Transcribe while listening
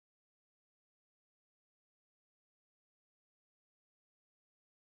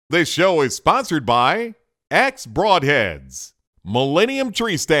This show is sponsored by Axe Broadheads, Millennium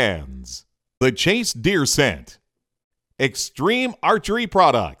Tree Stands, The Chase Deer Scent, Extreme Archery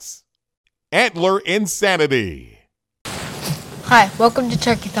Products, Antler Insanity. Hi, welcome to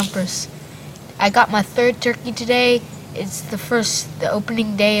Turkey Thumpers. I got my third turkey today. It's the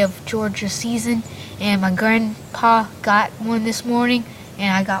opening day of Georgia season, and my grandpa got one this morning,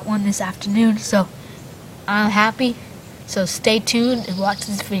 and I got one this afternoon, so I'm happy. So stay tuned and watch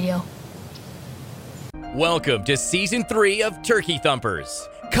this video. Welcome to Season 3 of Turkey Thumpers.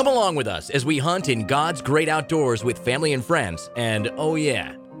 Come along with us as we hunt in God's great outdoors with family and friends, and oh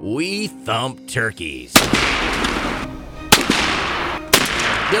yeah, we thump turkeys. Did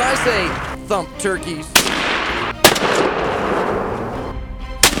I say thump turkeys?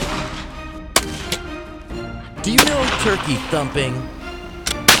 Do you know turkey thumping?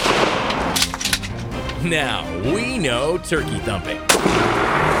 Now we know turkey thumping.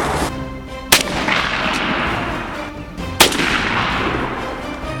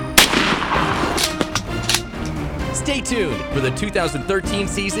 Stay tuned for the 2013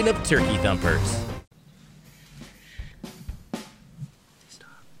 season of Turkey Thumpers.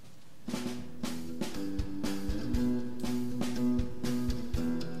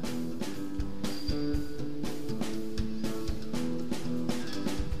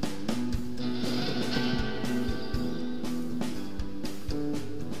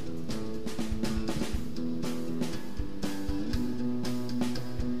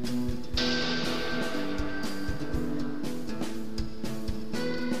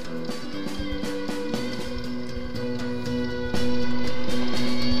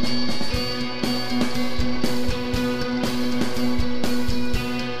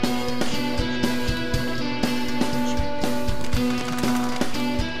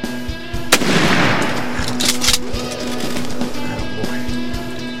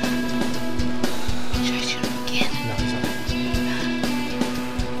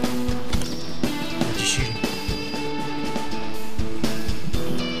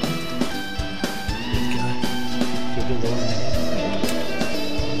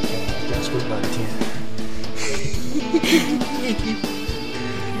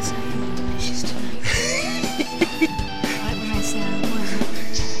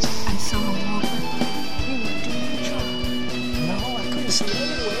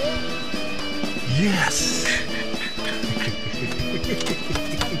 Yes.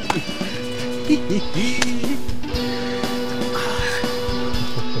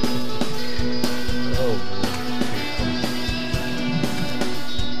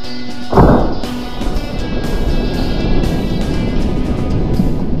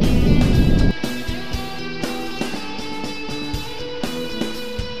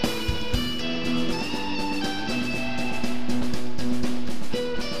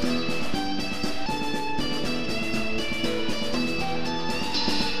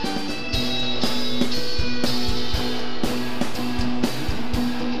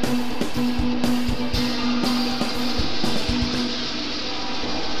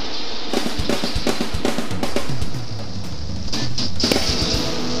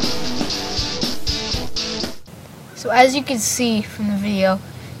 So as you can see from the video,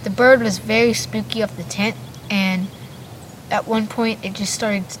 the bird was very spooky off the tent, and at one point it just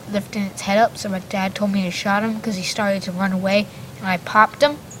started lifting its head up, so my dad told me to shot him because he started to run away, and I popped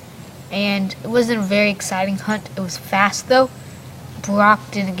him. And it wasn't a very exciting hunt. It was fast though. Brock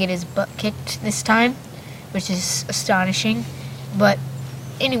didn't get his butt kicked this time, which is astonishing. But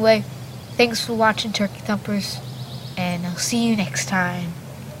anyway, thanks for watching Turkey Thumpers, and I'll see you next time.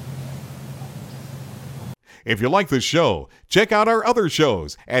 If you like this show, check out our other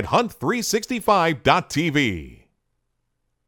shows at hunt365.tv.